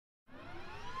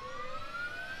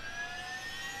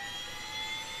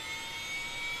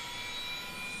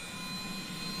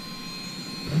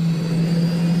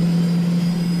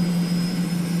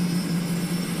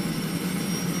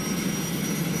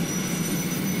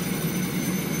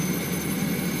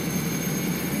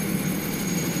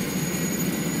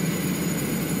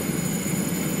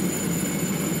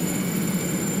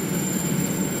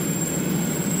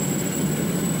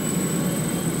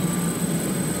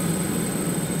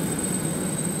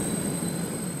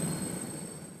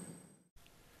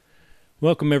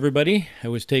Welcome everybody. I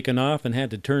was taken off and had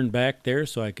to turn back there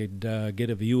so I could get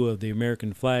a view of the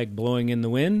American flag blowing in the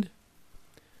wind.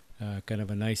 Kind of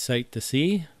a nice sight to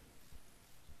see.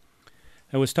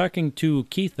 I was talking to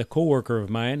Keith, a coworker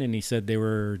of mine, and he said they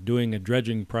were doing a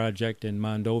dredging project in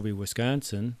Mondovi,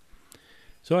 Wisconsin.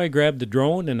 So I grabbed the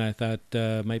drone and I thought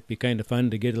it might be kind of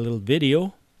fun to get a little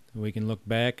video. We can look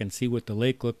back and see what the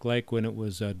lake looked like when it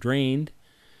was drained.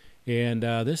 And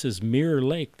this is Mirror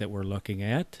Lake that we're looking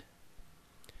at.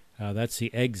 That's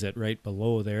the exit right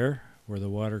below there where the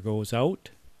water goes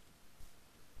out.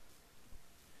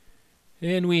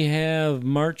 And we have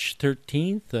March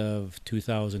 13th of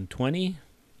 2020,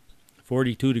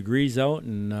 42 degrees out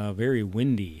and very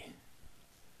windy.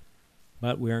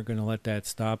 But we aren't going to let that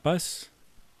stop us.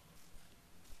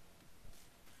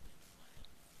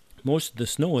 Most of the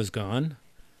snow is gone,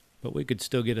 but we could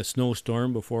still get a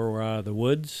snowstorm before we're out of the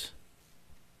woods.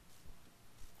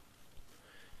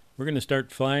 We're going to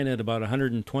start flying at about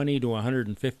 120 to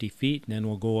 150 feet, and then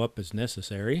we'll go up as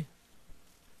necessary.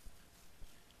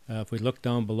 If we look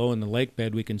down below in the lake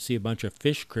bed, we can see a bunch of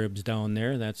fish cribs down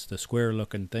there. That's the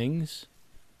square-looking things.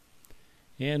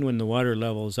 And when the water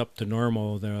level is up to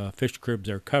normal, the fish cribs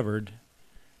are covered.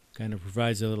 Kind of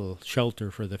provides a little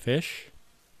shelter for the fish.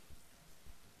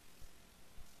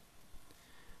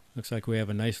 Looks like we have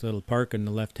a nice little park on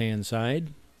the left-hand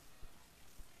side.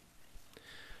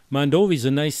 Mondovi's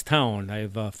a nice town.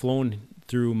 I've flown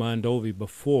through Mondovi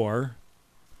before,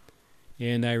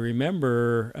 and I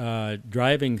remember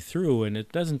driving through, and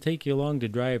it doesn't take you long to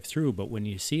drive through, but when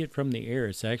you see it from the air,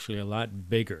 it's actually a lot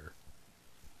bigger.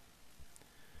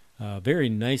 Very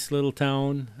nice little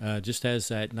town, just has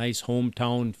that nice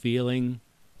hometown feeling.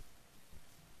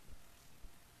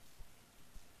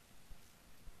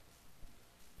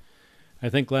 I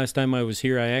think last time I was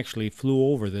here, I actually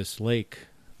flew over this lake,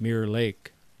 Mirror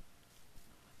Lake.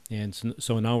 And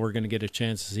so now we're going to get a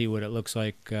chance to see what it looks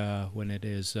like when it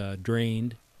is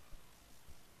drained.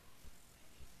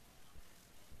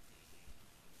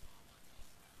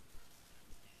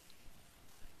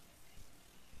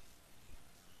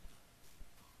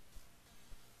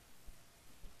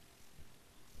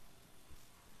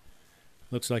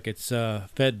 Looks like it's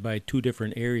fed by two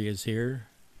different areas here.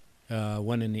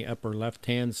 One in the upper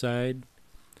left-hand side.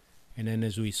 And then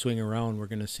as we swing around, we're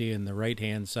going to see in the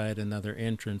right-hand side another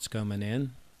entrance coming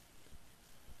in.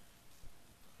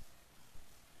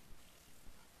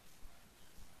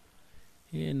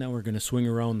 And now we're going to swing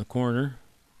around the corner.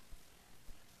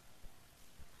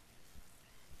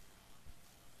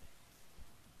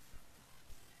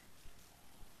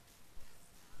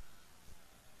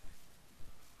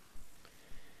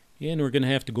 And we're going to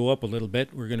have to go up a little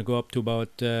bit. We're going to go up to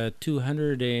about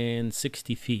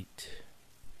 260 feet.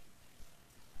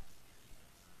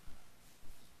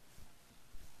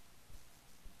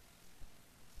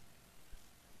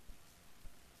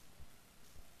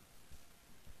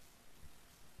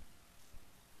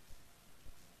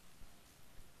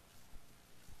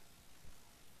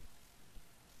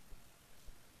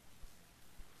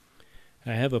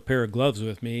 I have a pair of gloves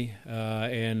with me,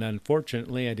 and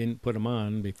unfortunately I didn't put them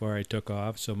on before I took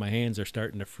off, so my hands are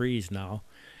starting to freeze now.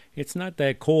 It's not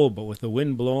that cold, but with the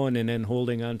wind blowing and then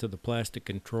holding onto the plastic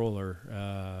controller,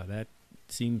 that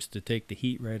seems to take the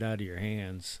heat right out of your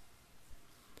hands.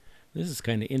 This is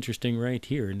kind of interesting right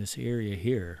here in this area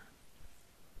here.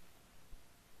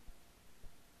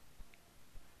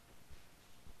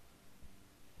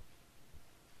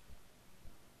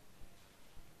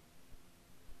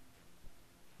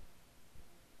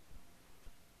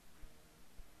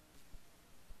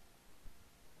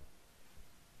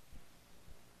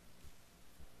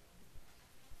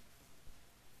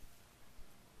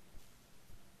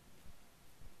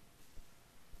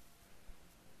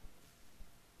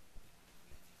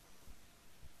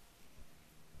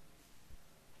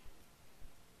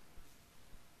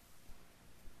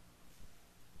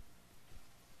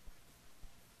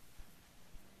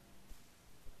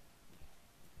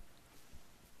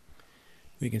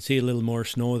 We can see a little more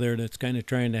snow there that's kind of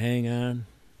trying to hang on.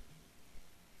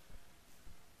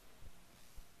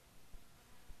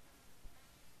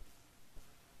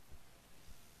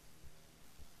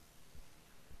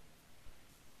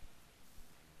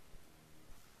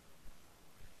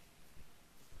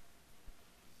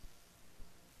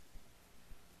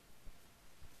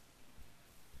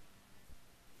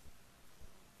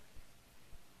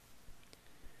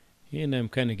 And I'm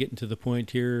kind of getting to the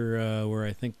point here where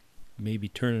I think maybe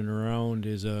turning around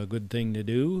is a good thing to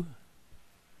do.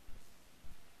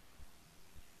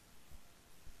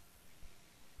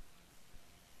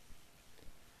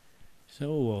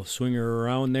 So we'll swing her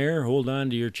around there. Hold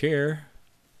on to your chair.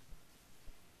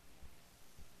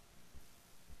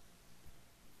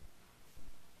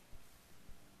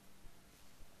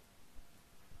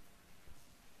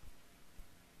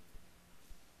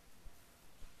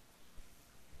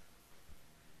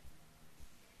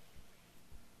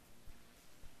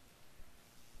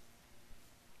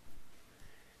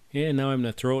 And now I'm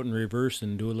going to throw it in reverse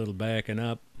and do a little backing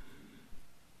up.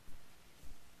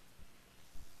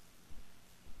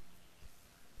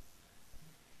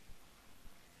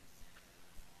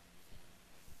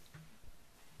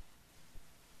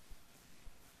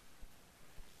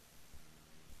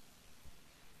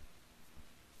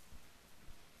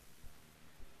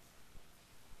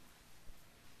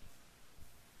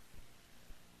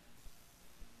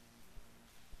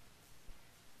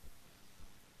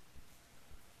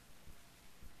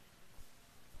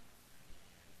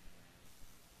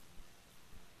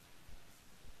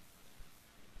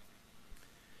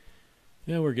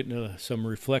 Yeah, we're getting some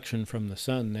reflection from the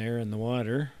sun there in the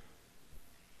water.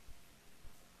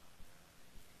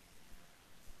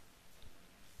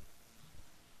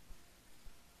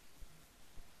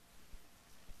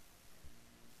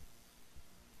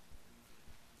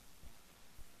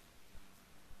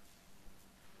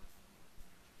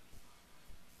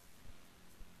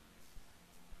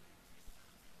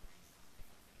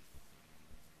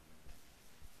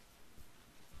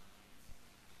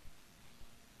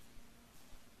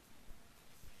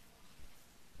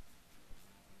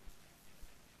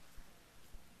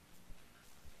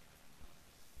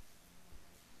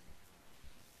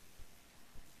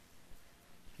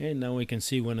 And now we can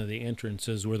see one of the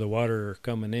entrances where the water is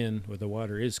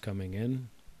coming in.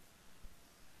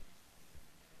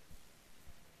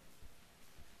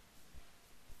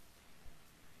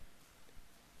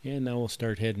 And now we'll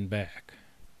start heading back.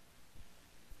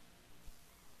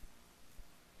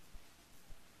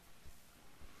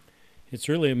 It's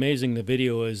really amazing the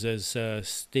video is as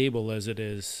stable as it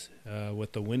is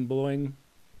with the wind blowing.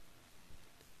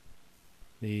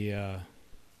 The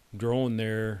drone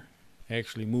there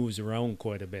actually moves around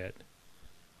quite a bit,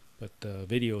 but the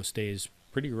video stays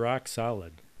pretty rock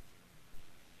solid.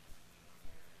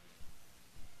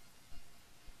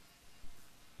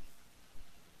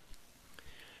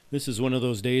 This is one of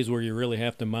those days where you really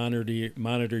have to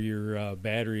monitor your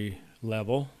battery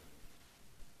level.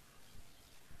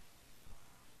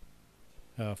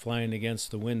 Flying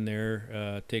against the wind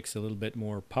there takes a little bit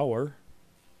more power,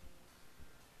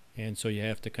 and so you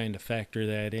have to kind of factor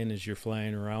that in as you're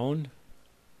flying around.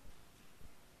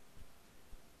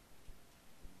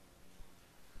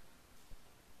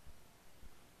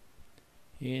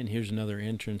 And here's another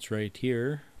entrance right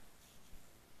here.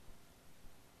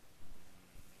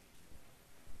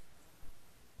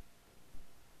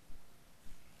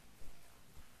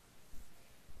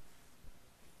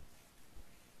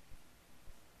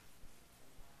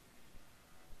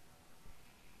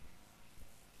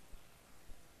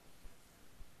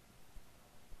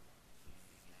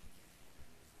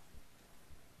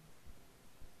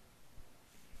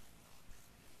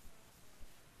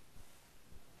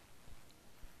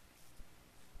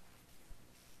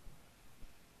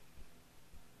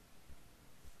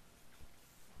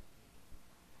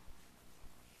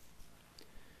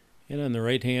 And on the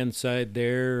right hand side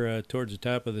there, towards the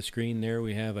top of the screen there,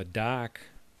 we have a dock.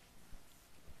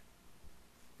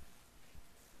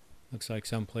 Looks like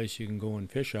some place you can go and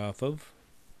fish off of.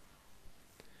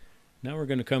 Now we're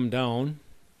going to come down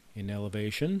in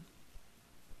elevation.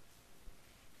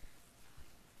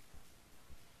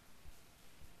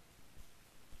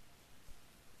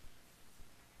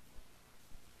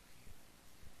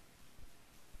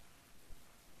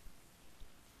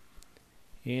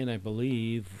 And I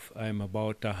believe I'm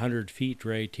about 100 feet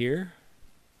right here.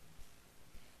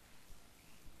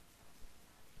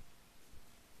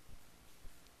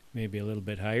 Maybe a little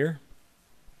bit higher.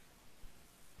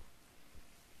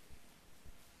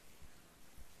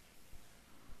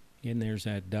 And there's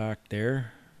that dock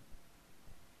there.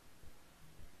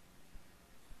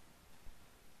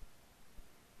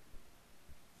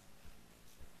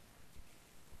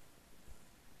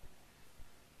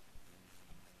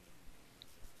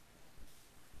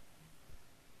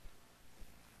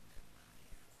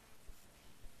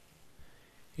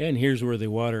 And here's where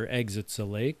the water exits the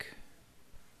lake.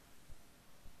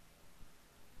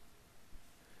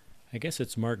 I guess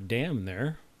it's marked dam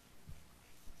there.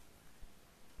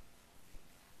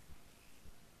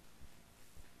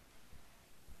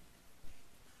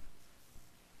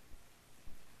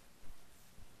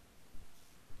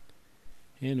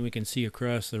 And we can see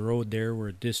across the road there where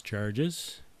it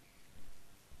discharges.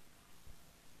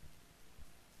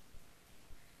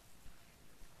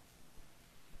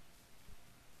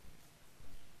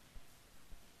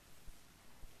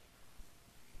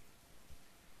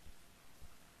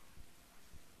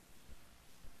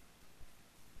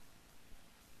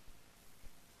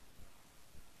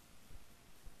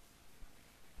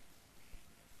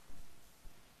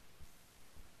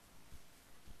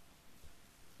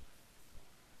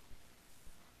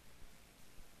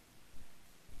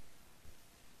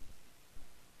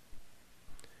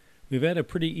 We've had a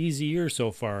pretty easy year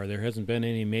so far. There hasn't been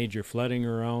any major flooding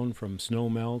around from snow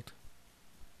melt.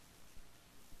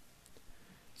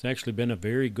 It's actually been a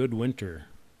very good winter.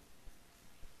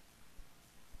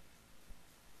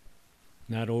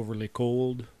 Not overly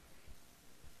cold.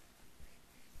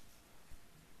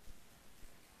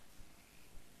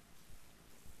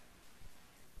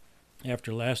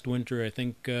 After last winter, I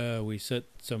think we set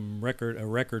a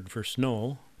record for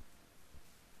snow.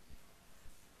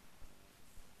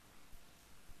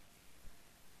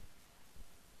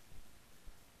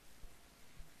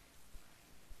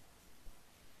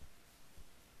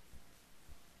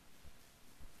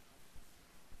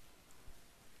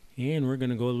 And we're going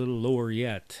to go a little lower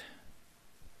yet.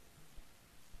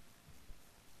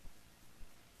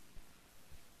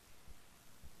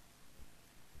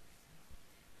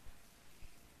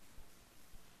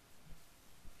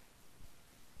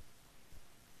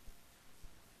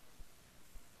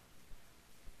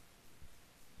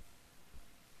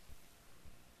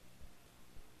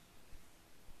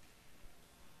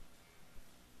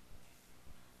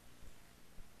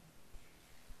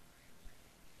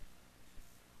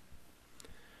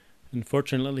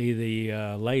 Unfortunately,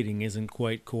 the lighting isn't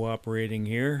quite cooperating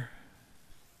here.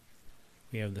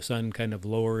 We have the sun kind of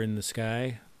lower in the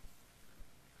sky.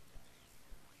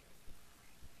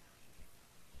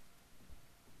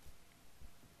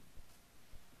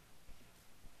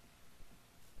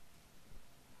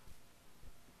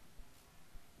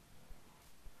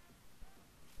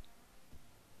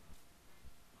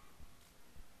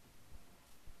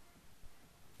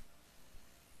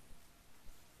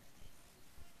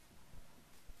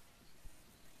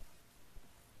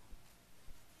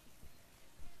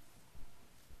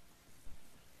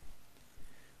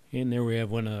 And there we have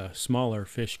one smaller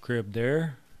fish crib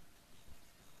there.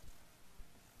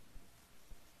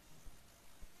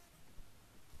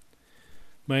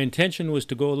 My intention was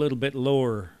to go a little bit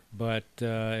lower, but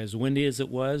as windy as it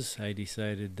was, I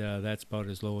decided that's about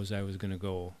as low as I was going to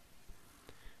go.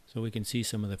 So we can see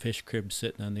some of the fish cribs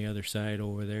sitting on the other side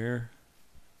over there.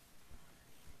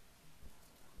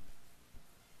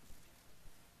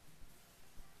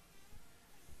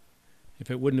 If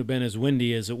it wouldn't have been as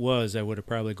windy as it was, I would have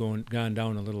probably gone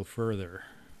down a little further.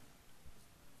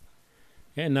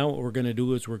 And now what we're going to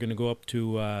do is we're going to go up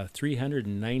to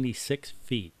 396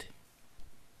 feet.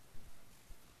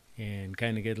 And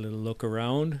kind of get a little look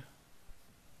around.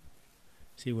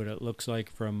 See what it looks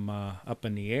like from up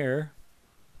in the air.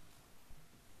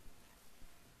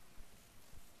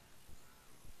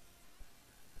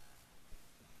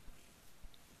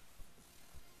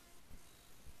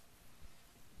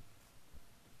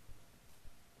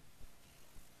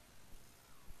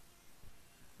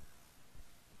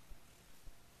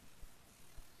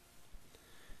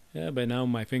 Yeah, by now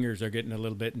my fingers are getting a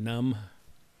little bit numb.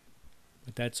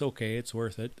 But that's okay, it's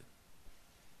worth it.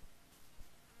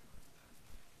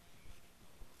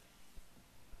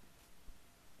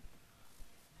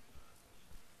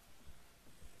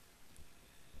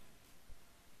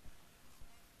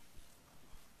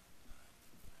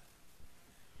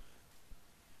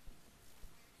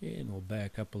 And we'll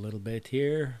back up a little bit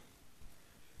here.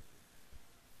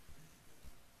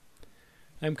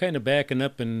 I'm kind of backing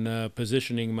up and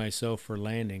positioning myself for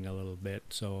landing a little bit,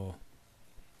 so.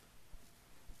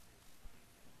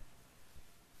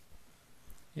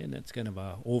 And that's kind of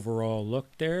a overall look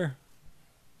there.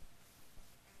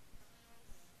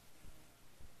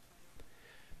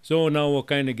 So now we'll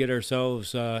kind of get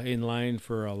ourselves in line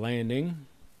for a landing.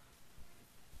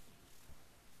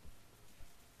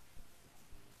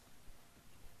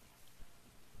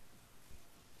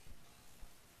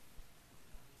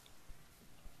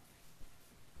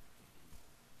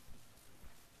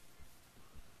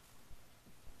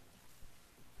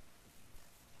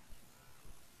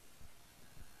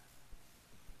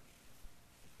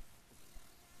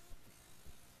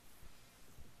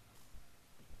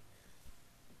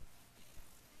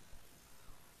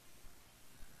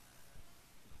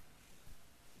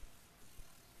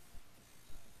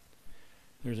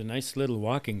 There's a nice little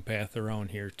walking path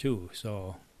around here too,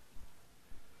 so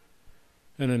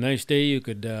on a nice day you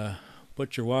could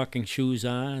put your walking shoes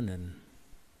on, and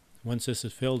once this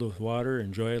is filled with water,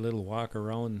 enjoy a little walk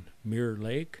around Mirror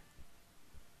Lake.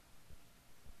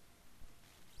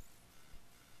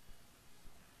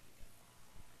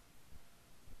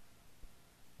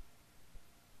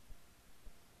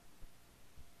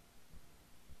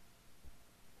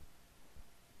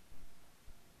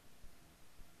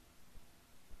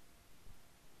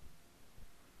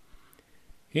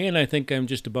 And I think I'm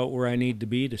just about where I need to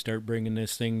be to start bringing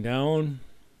this thing down.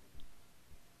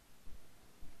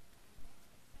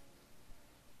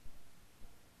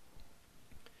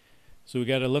 So we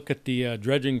got a look at the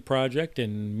dredging project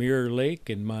in Mirror Lake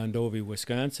in Mondovi,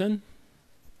 Wisconsin.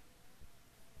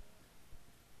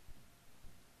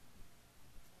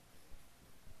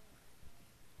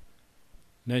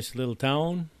 Nice little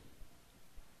town.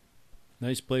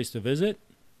 Nice place to visit.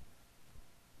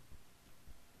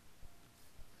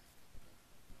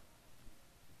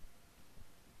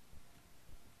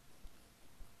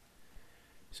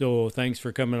 So thanks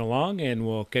for coming along, and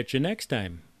we'll catch you next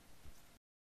time.